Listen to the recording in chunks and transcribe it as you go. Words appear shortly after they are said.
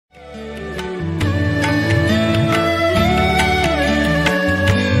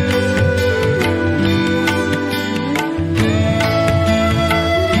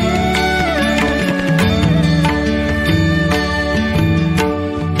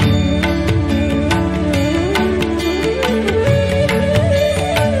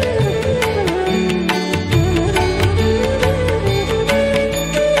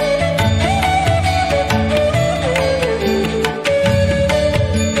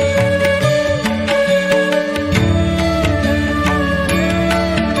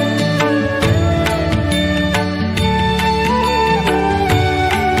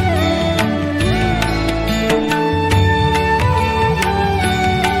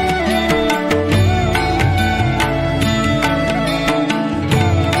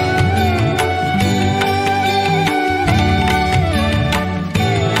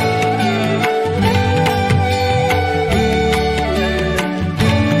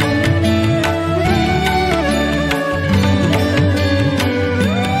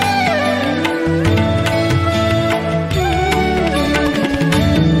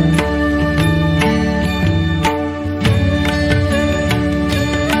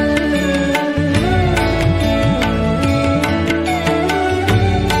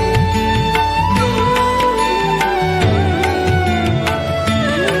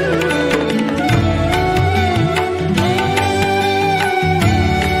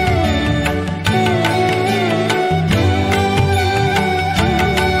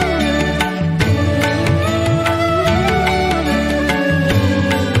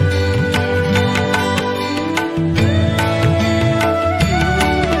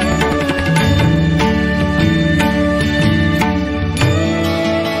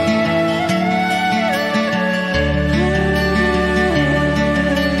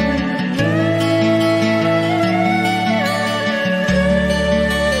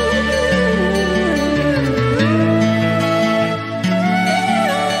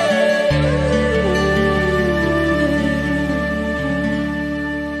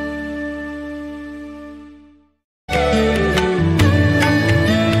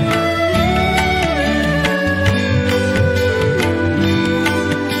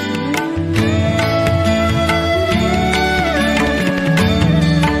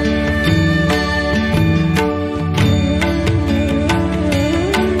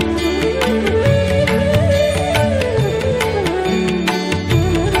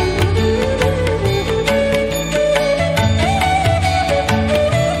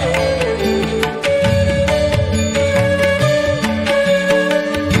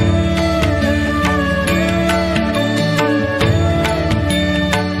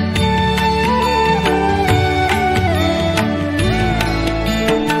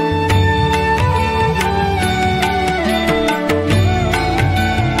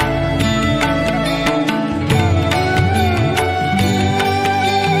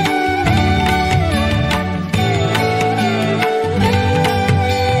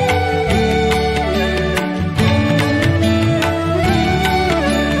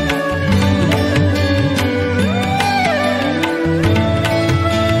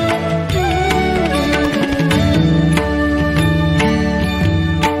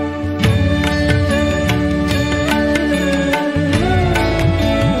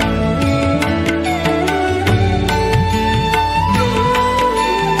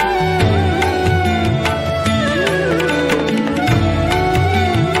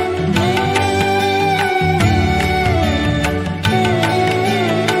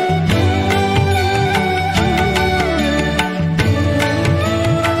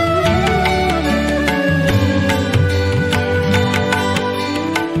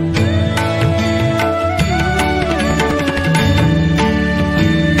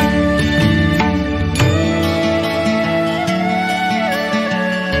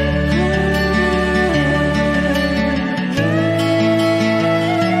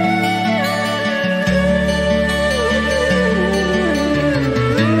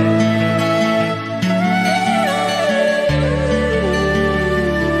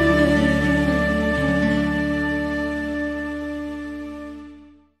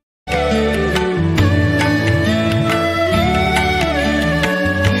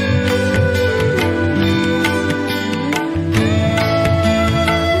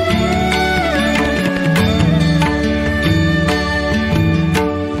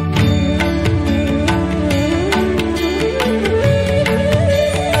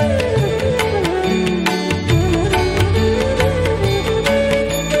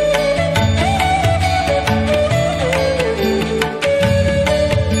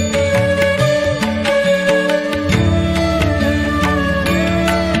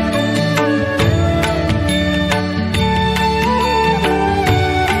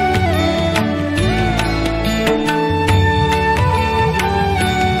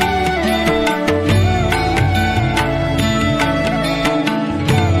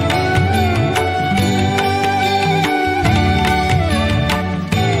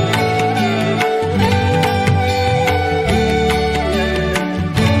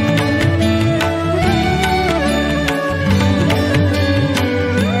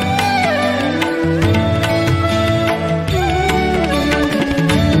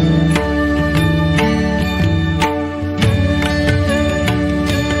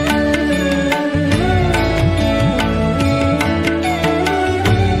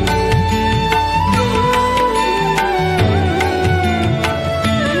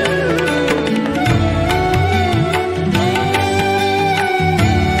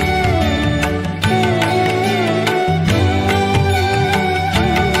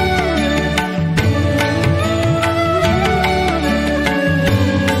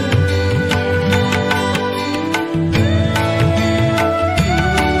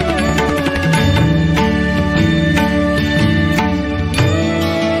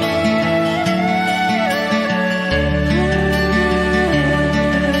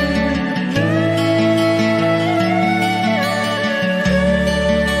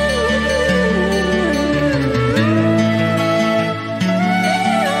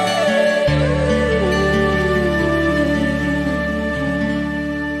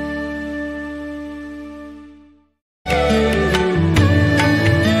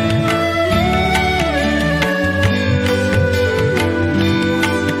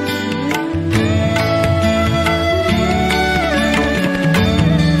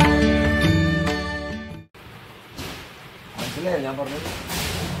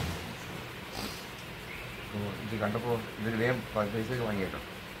പൈസയൊക്കെ വാങ്ങി കേട്ടോ.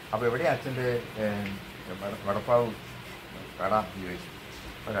 അപ്പോൾ എവിടെയാണ് അച്ഛൻ്റെ വടപ്പാവ് കട എന്ന് ചോദിച്ചു.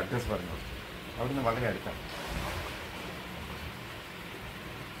 ഒരു അഡ്രസ്സ് പറഞ്ഞു. അവിടുന്ന് വളരെ അടുത്താണ്.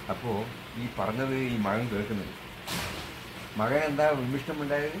 അപ്പോൾ ഈ പറഞ്ഞത് ഈ മകൻ കേൾക്കുന്നുണ്ട്. മകൻ എന്താ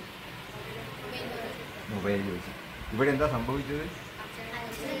വിമിഷ്ടമുണ്ടായത്? മൊബൈൽ ചോദിച്ചു. ഇവിടെ എന്താ സംഭവിച്ചത്?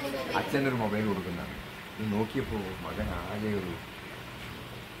 അച്ഛനൊരു മൊബൈൽ കൊടുക്കുന്നതാണ്. ഇത് നോക്കിയപ്പോൾ മകൻ ആകെ ഒരു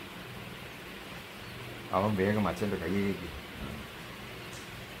അവൻ വേഗം അച്ഛൻ്റെ കയ്യിലേക്ക്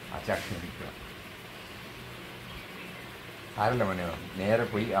അച്ഛനിക്കുക. ആരല്ല മോനെ, നേരെ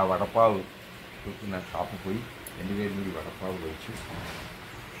പോയി ആ വടപ്പാവ് കൊടുക്കുന്ന ഷാപ്പിൽ പോയി എൻ്റെ പേരിൽ കൂടി വടപ്പാവ് കഴിച്ചു.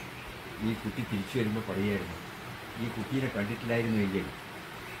 ഈ കുട്ടി തിരിച്ചു വരുമ്പോൾ പറയുമായിരുന്നു, ഈ കുട്ടീനെ കണ്ടിട്ടില്ലായിരുന്നുവെങ്കിൽ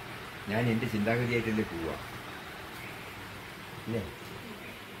ഞാൻ എൻ്റെ ചിന്താഗതിയായിട്ടല്ലേ പോവുക അല്ലേ?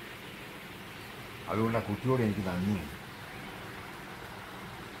 അതുകൊണ്ട് ആ കുട്ടിയോട് എനിക്ക് നന്ദിയുണ്ട്.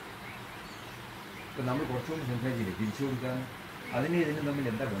 ഇപ്പം നമ്മൾ കുറച്ചുകൂടി സംസാരിച്ചില്ലേ തിരിച്ചു കൊടുക്കാൻ, അതിന് ഇതിനും തമ്മിൽ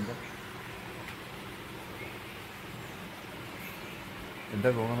എന്താ ബന്ധം? എന്താ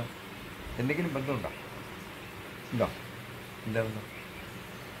തോന്നണം? എന്തെങ്കിലും ബന്ധമുണ്ടോ? ഉണ്ടോ? എന്താ ബന്ധം?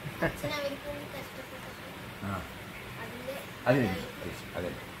 അതിന് അതെ,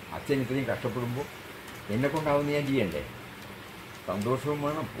 അച്ഛൻ ഇത്രയും കഷ്ടപ്പെടുമ്പോൾ എന്നെ കൊണ്ടാവുന്ന ഞാൻ ചെയ്യണ്ടേ? സന്തോഷവും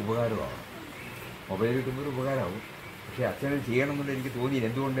വേണം, ഉപകാരവും ആവണം. മൊബൈൽ കിട്ടുമ്പോൾ ഒരു ഉപകാരമാവും. പക്ഷേ അച്ഛന് ചെയ്യണമെന്നുണ്ട് എനിക്ക് തോന്നിയില്ല.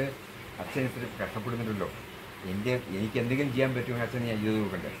 എന്തുകൊണ്ട്? അച്ഛൻ ഇത്ര കഷ്ടപ്പെടുന്നുണ്ടല്ലോ, എനിക്ക് എന്തെങ്കിലും ചെയ്യാൻ പറ്റുമെങ്കിൽ അച്ഛൻ ഞാൻ ചെയ്ത്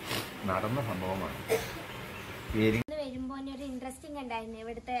കൊടുക്കണ്ടേ? നടന്ന സംഭവമാണ്. വരുമ്പോൾ ഒരു ഇൻട്രസ്റ്റിംഗ് ഉണ്ടായിരുന്നു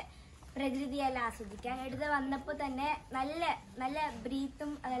ഇവിടുത്തെ പ്രകൃതിയെല്ലാം ആസ്വദിക്കാൻ. ഇവിടുത്തെ വന്നപ്പോൾ തന്നെ നല്ല നല്ല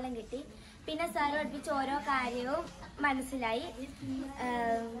ബ്രീത്തും അതെല്ലാം കിട്ടി. പിന്നെ സാർ പഠിപ്പിച്ച ഓരോ കാര്യവും മനസ്സിലായി.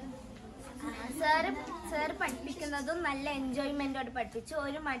 സാറ് പഠിപ്പിക്കുന്നതും നല്ല എൻജോയ്മെന്റോട് പഠിപ്പിച്ചു.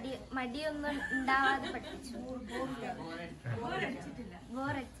 ഒരു മടിയൊന്നും ഉണ്ടാവാതെ പഠിപ്പിച്ചു.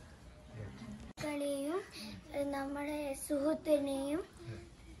 കളിയും നമ്മുടെ സുഹൃത്തിനെയും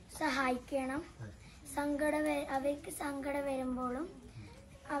സഹായിക്കണം. അവർക്ക് സങ്കടം വരുമ്പോഴും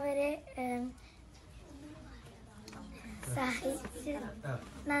അവരെ സഹായിച്ച്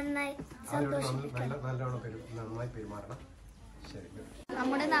നന്നായി സന്തോഷിപ്പിക്കണം.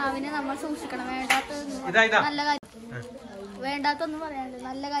 നമ്മുടെ നാവിനെ നമ്മൾ സൂക്ഷിക്കണം. വേണ്ടാത്തൊന്നും പറയാനില്ല,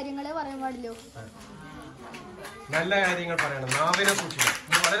 നല്ല കാര്യങ്ങളെ പറയാൻ പാടില്ലോ. നല്ല കാര്യങ്ങൾ പറയണം, നാവിനെ സൂക്ഷിക്കണം.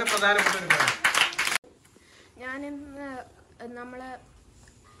 ഇത് വളരെ പ്രധാനപ്പെട്ട ഒരു കാര്യം. ഞാനിന്ന് നമ്മളെ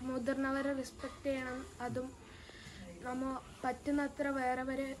മുതിർന്നവരെ റെസ്പെക്ട് ചെയ്യണം. അതും നമ്മ പറ്റുന്നത്ര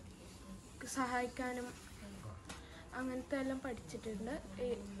വേറെവരെ സഹായിക്കാനും അങ്ങനത്തെ എല്ലാം പഠിച്ചിട്ടുണ്ട്.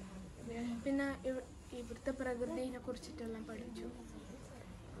 പിന്നെ ഇവിടുത്തെ പ്രകൃതിനെ കുറിച്ചിട്ടെല്ലാം പഠിച്ചു.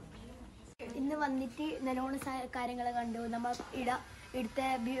 ഇന്ന് വന്നിട്ട് നല്ലോണം കാര്യങ്ങൾ കണ്ടു. നമ്മൾ ഇവിടുത്തെ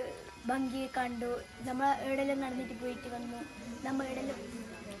ഭംഗി കണ്ടു. നമ്മൾ എവിടെയെല്ലാം നടന്നിട്ട് പോയിട്ട് വന്നു. നമ്മൾ എവിടെയെല്ലാം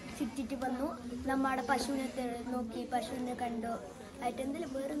ചുറ്റിട്ട് വന്നു. നമ്മുടെ പശുവിനെ നോക്കി, പശുവിനെ കണ്ടു. ആയിട്ട്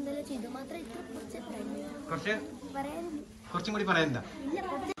എന്തെങ്കിലും വേറെ എന്തെങ്കിലും ചെയ്തു. മാത്രം പറയാനില്ല.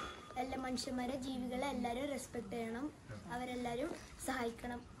 എല്ലാ മനുഷ്യന്മാരെ, ജീവികളെ എല്ലാരും റെസ്പെക്ട് ചെയ്യണം. അവരെല്ലാരും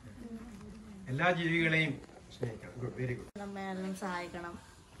സഹായിക്കണം. എല്ലാ ജീവികളെയും സ്നേഹിക്കണം. Very good. നമ്മളെല്ലാം സഹായിക്കണം.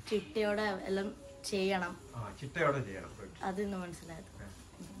 ചിട്ടയോടെ എല്ലാം ചെയ്യണം. ചിട്ടയോടെ ചെയ്യണം. അതിന്ന് മനസ്സിലായത്.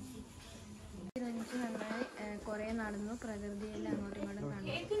 നന്നായി കുറെ നടന്നു. പ്രകൃതിയെല്ലാം അങ്ങോട്ടും ഇങ്ങോട്ടും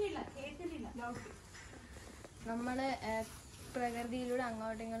കണ്ടു. നമ്മള് പ്രകൃതിയിലൂടെ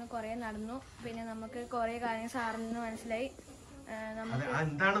അങ്ങോട്ടും ഇങ്ങോട്ടും കുറെ നടന്നു. പിന്നെ നമുക്ക് കുറെ കാര്യങ്ങൾ സാറിൽ നിന്ന് മനസ്സിലായി.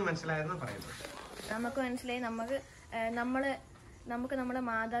 നമുക്ക് മനസ്സിലായി നമുക്ക് നമ്മുടെ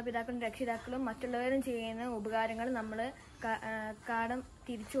മാതാപിതാക്കളും രക്ഷിതാക്കളും മറ്റുള്ളവരും ചെയ്യുന്ന ഉപകാരങ്ങൾ നമ്മൾ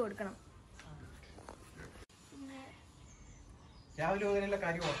തിരിച്ചു കൊടുക്കണം. രാവിലെ മുതലുള്ള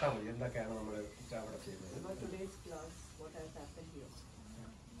കാര്യം ഓർത്താൽ മതി. എന്തൊക്കെയാണ് നമ്മൾ അവിടെ ചെയ്യുന്നത്?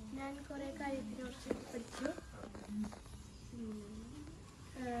 ഞാൻ കുറെ കാര്യത്തിനെ കുറിച്ച് പഠിച്ചു.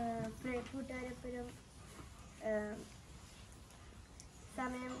 കൂട്ടുകാരെപ്പോഴും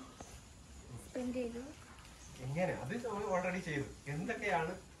സമയം സ്പെൻഡ് ചെയ്തു. എങ്ങനെ? അത് നമ്മൾ ഓൾറെഡി ചെയ്തു.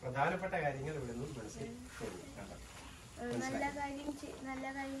 എന്തൊക്കെയാണ് പ്രധാനപ്പെട്ട കാര്യങ്ങൾ ഇവിടെ നിന്ന് മനസ്സിലാക്കി? നല്ല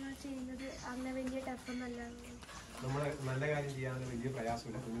കാര്യങ്ങൾ ചെയ്യുന്നത് അങ്ങനെ വലിയ ടഫൊന്നല്ല. നമ്മൾ നല്ല കാര്യം ചെയ്യാൻ വലിയ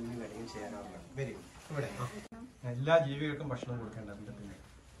പ്രയാസമില്ല. കുഞ്ഞു കുഞ്ഞു കാര്യങ്ങൾ ചെയ്യാനാവില്ല. Very good. ഇവിടെ എല്ലാ ജീവികൾക്കും ഭക്ഷണം കൊടുക്കേണ്ടതുണ്ട്. പിന്നെ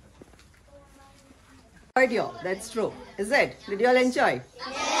That's true. Is it? Did you all enjoy? Yes.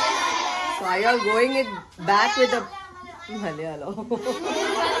 So are you all going it back with the Malayalam?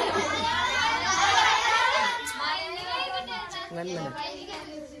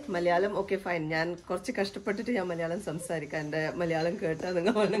 Malayalam okay fine. ഞാൻ കുറച്ച് കഷ്ടപ്പെട്ടിട്ട് ഞാൻ മലയാളം സംസാരിക്കാം. എൻ്റെ മലയാളം കേട്ടാൽ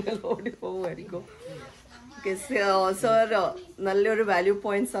നിങ്ങൾ ഓടിപ്പോവുമായിരിക്കും. ഓക്കെ സർ, നല്ലൊരു വാല്യൂ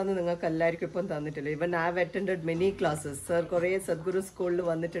പോയിന്റ്സ് ആണ് നിങ്ങൾക്ക് എല്ലാവർക്കും ഇപ്പം തന്നിട്ടില്ല. Even I have attended many classes. Sir കുറേ സദ്ഗുരു സ്കൂളിൽ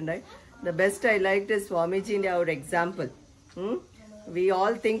വന്നിട്ടുണ്ടായി. The best I liked is സ്വാമിജിന്റെ ആ ഒരു example. We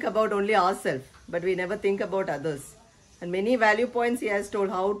all think about only ourselves, but we never think about others. And many value points he has told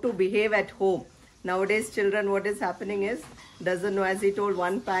how to behave at home. Nowadays children, what is happening is, doesn't know, as he told,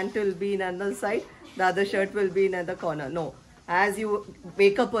 one pant will be in another side, the other shirt will be in another corner. No, as you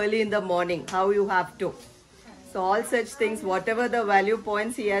wake up early in the morning, how you have to. So all such things, whatever the value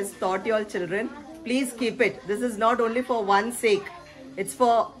points he has taught your children, please keep it. This is not only for one sake, it's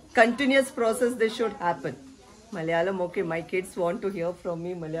for continuous process. This should happen. Malayalam, okay, my kids want to hear from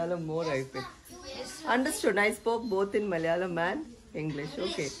me Malayalam more, I think. Understood. I spoke both in Malayalam and English.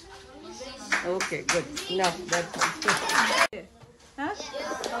 Okay. Okay, good. Now that's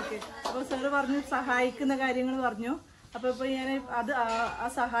okay. അപ്പോൾ sir പറഞ്ഞു സഹായിക്കുന്ന കാര്യങ്ങൾ പറഞ്ഞു. അപ്പോൾ ഇപ്പോൾ ഞാൻ അത് ആ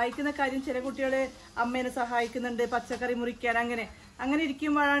സഹായിക്കുന്ന കാര്യം, ചില കുട്ടികളെ അമ്മേനെ സഹായിക്കുന്നുണ്ട് പച്ചക്കറി മുറിക്കാൻ, അങ്ങനെ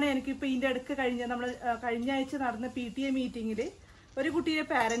ഇരിക്കുമ്പോഴാണ് എനിക്കിപ്പോൾ ഇതിൻ്റെ അടുക്ക് കഴിഞ്ഞ ആഴ്ച നടന്ന PTA മീറ്റിങ്ങിൽ ഒരു കുട്ടിയുടെ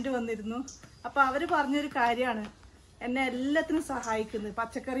പാരന്റ് വന്നിരുന്നു. അപ്പോൾ അവർ പറഞ്ഞൊരു കാര്യമാണ്, എന്നെ എല്ലാത്തിനും സഹായിക്കുന്നത്,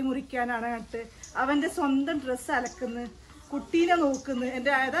 പച്ചക്കറി മുറിക്കാനാണ് കണ്ടിട്ട്, അവൻ്റെ സ്വന്തം ഡ്രസ്സ് അലക്കുന്നു, കുട്ടീനെ നോക്കുന്നു,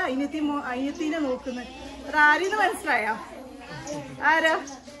 എൻ്റെ അനിയത്തീനെ നോക്കുന്നു. അത് ആരെന്ന് മനസ്സിലായോ? ആരാ?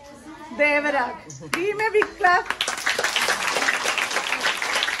 ദേവരാജ്. Big clap.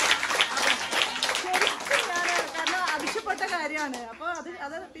 കാരണം ആവശ്യപ്പെട്ട കാര്യമാണ്. അപ്പോൾ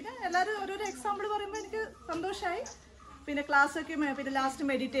അത് പിന്നെ എല്ലാവരും ഓരോരോ എക്സാമ്പിൾ പറയുമ്പോൾ എനിക്ക് സന്തോഷമായി. പിന്നെ ക്ലാസ്സൊക്കെ, പിന്നെ ലാസ്റ്റ്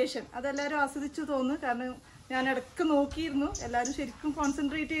മെഡിറ്റേഷൻ, അതെല്ലാവരും ആസ്വദിച്ചു തോന്നുന്നു. കാരണം ഞാൻ ഇടയ്ക്ക് നോക്കിയിരുന്നു, എല്ലാവരും ശരിക്കും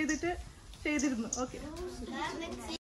കോൺസെൻട്രേറ്റ് ചെയ്തിട്ട് ചെയ്തിരുന്നു. ഓക്കെ.